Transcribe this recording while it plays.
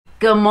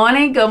Good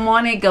morning, good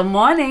morning, good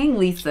morning.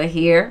 Lisa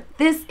here.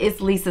 This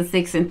is Lisa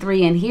 6 and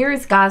 3, and here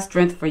is God's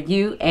strength for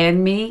you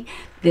and me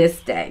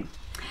this day.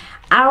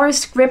 Our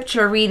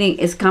scripture reading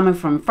is coming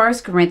from 1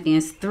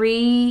 Corinthians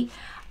 3,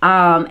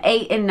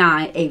 8 and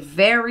 9, a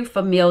very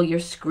familiar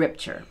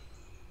scripture.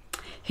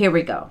 Here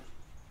we go.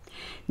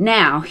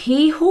 Now,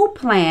 he who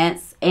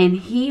plants and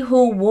he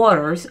who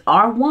waters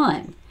are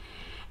one,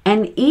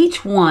 and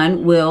each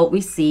one will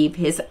receive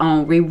his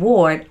own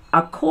reward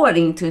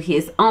according to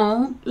his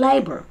own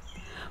labor.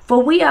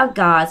 For we are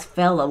God's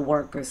fellow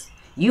workers.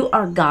 You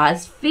are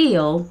God's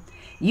field.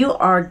 You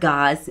are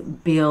God's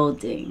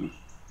building.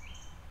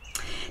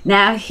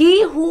 Now,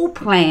 he who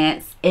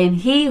plants and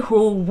he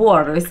who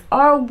waters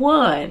are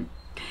one.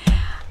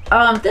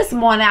 This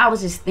morning, I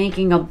was just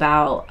thinking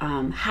about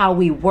how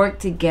we work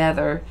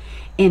together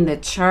in the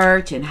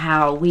church and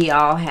how we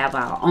all have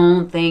our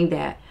own thing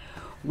that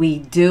we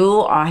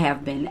do or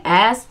have been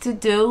asked to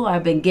do or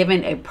have been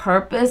given a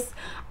purpose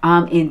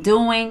in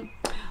doing.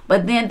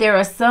 But then there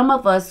are some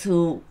of us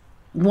who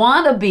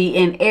want to be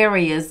in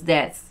areas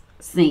that's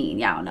seen.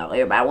 Y'all know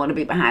everybody want to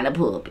be behind the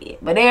pulpit,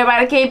 but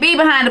everybody can't be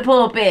behind the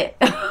pulpit.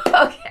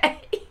 Okay?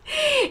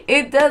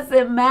 It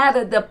doesn't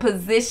matter the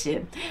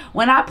position.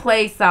 When I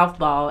played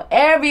softball,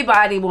 I'm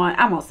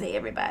going to say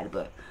everybody,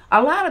 but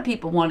a lot of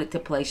people wanted to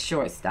play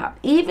shortstop,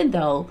 even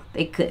though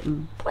they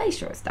couldn't play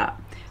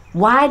shortstop.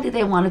 Why did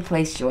they want to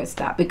play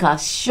shortstop?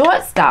 Because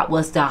shortstop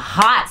was the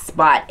hot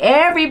spot.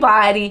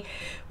 Everybody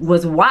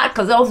was watching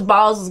because those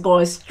balls was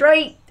going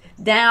straight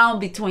down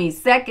between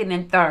second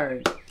and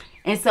third.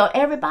 And so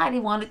everybody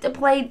wanted to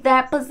play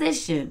that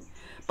position.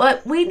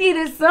 But we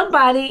needed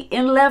somebody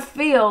in left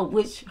field,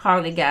 which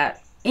hardly got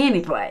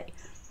any play.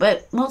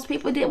 But most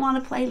people didn't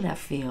want to play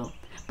left field.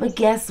 But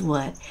guess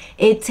what?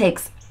 It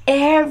takes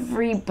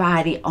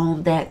everybody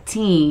on that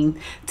team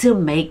to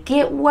make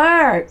it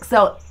work.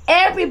 So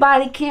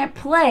everybody can't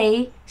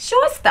play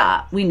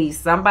shortstop. We need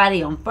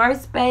somebody on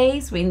first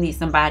base. We need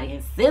somebody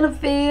in center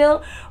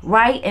field,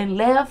 right and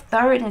left,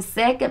 third and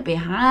second,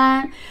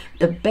 behind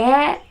the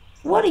bat.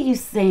 What are you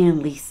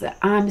saying, Lisa?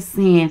 I'm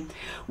saying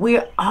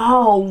we're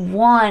all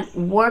one,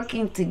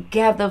 working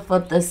together for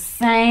the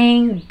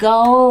same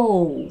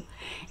goal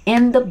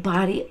in the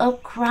body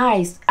of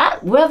Christ.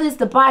 Whether it's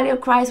the body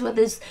of Christ,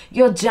 whether it's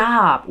your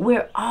job,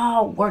 we're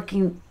all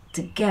working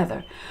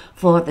together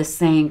for the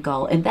same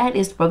goal, and that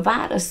is to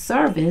provide a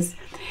service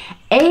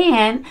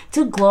and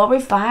to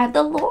glorify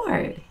the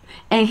Lord.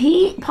 And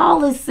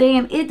Paul is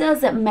saying it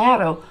doesn't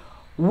matter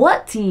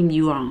what team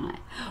you're on,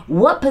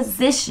 what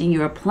position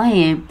you're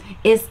playing,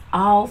 it's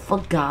all for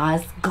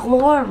God's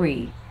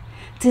glory.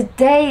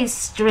 Today's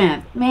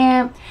strength,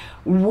 man,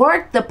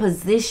 work the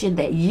position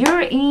that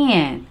you're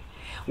in.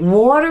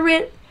 Water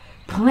it,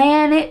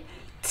 plant it,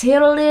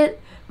 till it,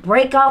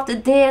 break off the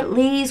dead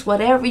leaves,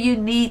 whatever you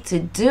need to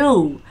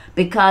do.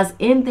 Because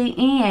in the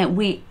end,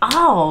 we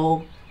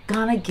all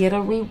gonna get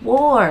a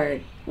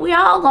reward. We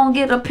all gonna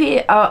get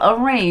a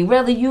ring,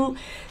 whether you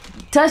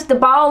touch the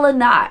ball or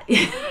not.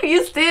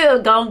 You still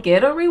gonna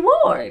get a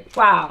reward.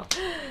 Wow,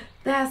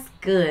 that's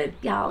good.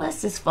 Y'all,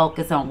 let's just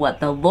focus on what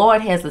the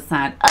Lord has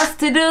assigned us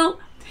to do.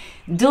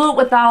 Do it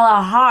with all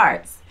our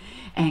hearts.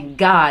 And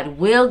God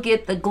will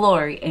get the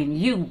glory, and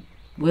you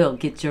will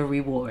get your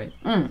reward.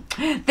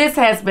 This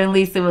has been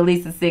Lisa with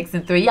Lisa 6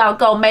 and 3. Y'all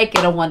go make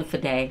it a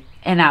wonderful day,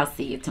 and I'll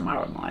see you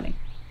tomorrow morning.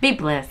 Be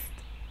blessed.